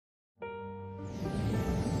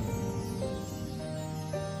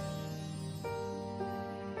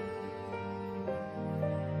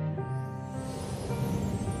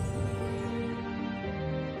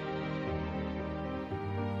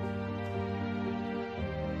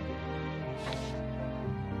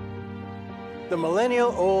The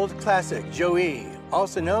millennial-old classic Zhou,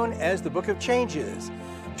 also known as the Book of Changes,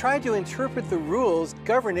 tried to interpret the rules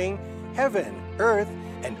governing heaven, earth,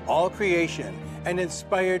 and all creation, and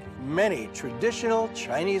inspired many traditional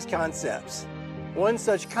Chinese concepts. One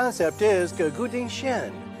such concept is Ge Gu Ding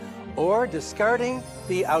Xian, or discarding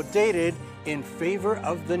the outdated in favor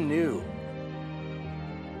of the new.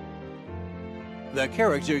 The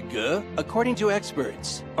character Ge, according to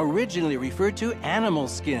experts, originally referred to animal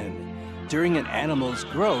skin. During an animal's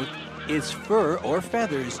growth, its fur or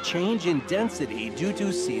feathers change in density due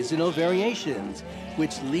to seasonal variations,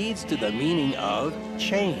 which leads to the meaning of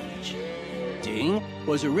change. Ding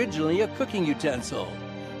was originally a cooking utensil.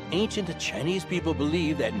 Ancient Chinese people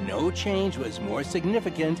believed that no change was more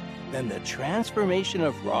significant than the transformation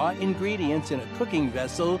of raw ingredients in a cooking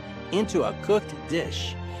vessel into a cooked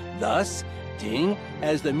dish. Thus, Ding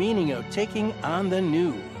has the meaning of taking on the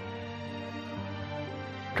new.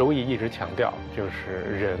 周易一直强调，就是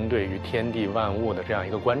人对于天地万物的这样一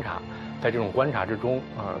个观察，在这种观察之中，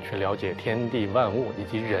去了解天地万物以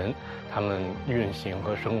及人他们运行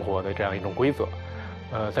和生活的这样一种规则。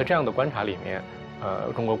在这样的观察里面，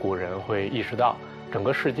中国古人会意识到，整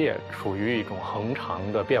个世界处于一种恒常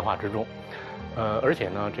的变化之中，而且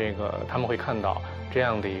呢，他们会看到这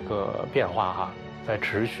样的一个变化哈，在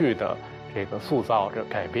持续的塑造着、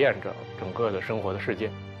改变着整个的生活的世界。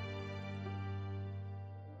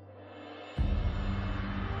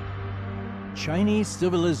Chinese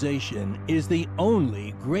civilization is the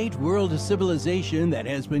only great world civilization that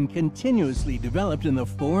has been continuously developed in the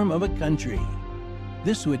form of a country.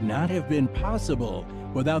 This would not have been possible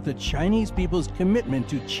without the Chinese people's commitment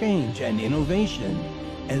to change and innovation,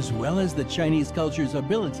 as well as the Chinese culture's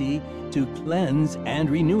ability to cleanse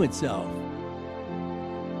and renew itself.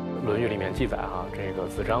 《论语》里面记载哈，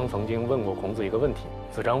子张曾经问过孔子一个问题，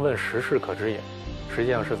子张问时事可知也，实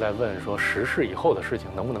际上是在问说时事以后的事情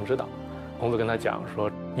能不能知道。孔子跟他讲说：“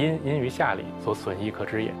殷于夏礼，所损益可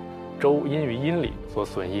知也；周殷于殷礼，所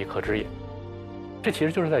损益可知也。”这其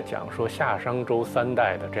实就是在讲说夏商周三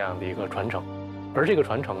代的这样的一个传承，而这个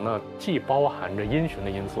传承呢，既包含着因循的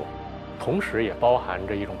因素，同时也包含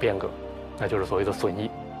着一种变革，那就是所谓的损益，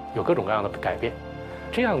有各种各样的改变。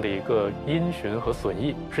这样的一个因循和损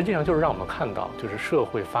益，实际上就是让我们看到，就是社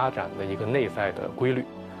会发展的一个内在的规律，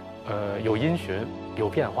有因循，有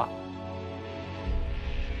变化。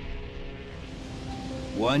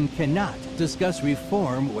One cannot discuss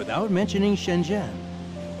reform without mentioning Shenzhen.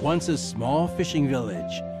 Once a small fishing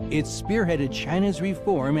village, it spearheaded China's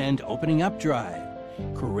reform and opening up drive,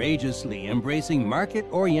 courageously embracing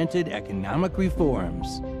market-oriented economic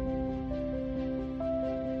reforms.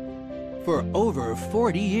 For over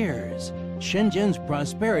 40 years, Shenzhen's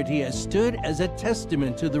prosperity has stood as a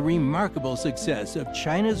testament to the remarkable success of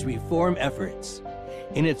China's reform efforts.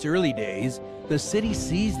 In its early days, the city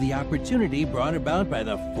seized the opportunity brought about by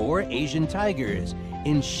the 4 Asian tigers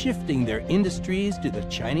in shifting their industries to the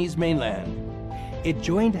Chinese mainland. It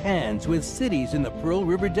joined hands with cities in the Pearl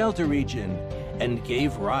River Delta region and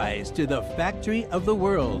gave rise to the factory of the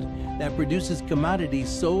world that produces commodities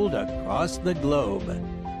sold across the globe.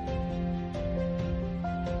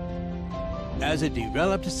 As a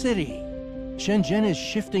developed city, Shenzhen is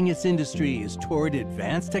shifting its industries toward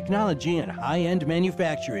advanced technology and high-end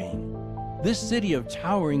manufacturing. This city of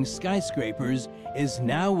towering skyscrapers is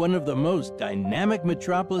now one of the most dynamic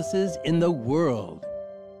metropolises in the world.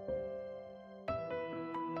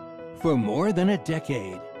 For more than a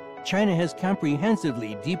decade, China has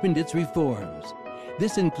comprehensively deepened its reforms.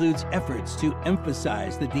 This includes efforts to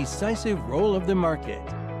emphasize the decisive role of the market,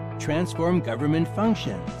 transform government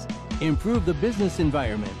functions, improve the business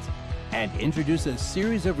environment, and introduce a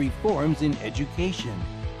series of reforms in education,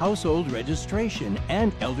 household registration,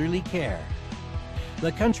 and elderly care.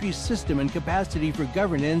 The country's system and capacity for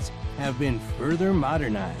governance have been further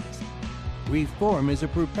modernized. Reform is a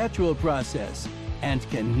perpetual process and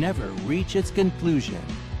can never reach its conclusion.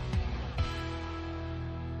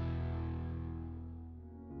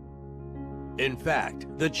 In fact,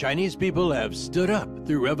 the Chinese people have stood up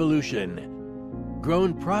through revolution,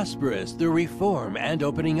 grown prosperous through reform and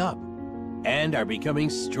opening up, and are becoming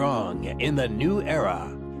strong in the new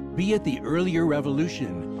era, be it the earlier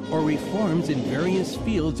revolution or reforms in various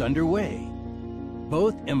fields underway.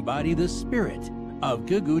 Both embody the spirit of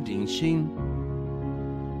Ge Gu Ding Xin.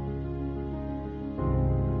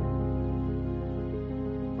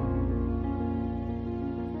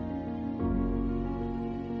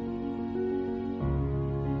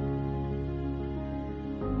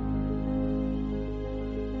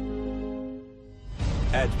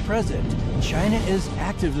 At present, China is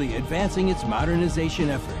actively advancing its modernization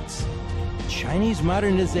efforts. Chinese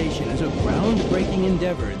modernization is a groundbreaking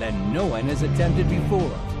endeavor that no one has attempted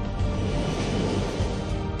before.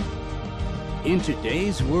 In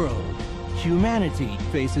today's world, humanity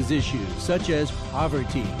faces issues such as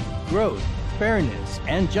poverty, growth, fairness,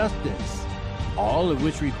 and justice, all of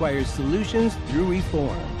which require solutions through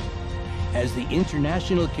reform. As the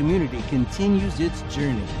international community continues its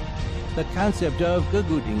journey, the concept of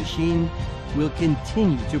Gegudingxin will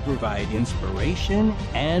continue to provide inspiration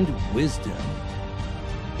and wisdom.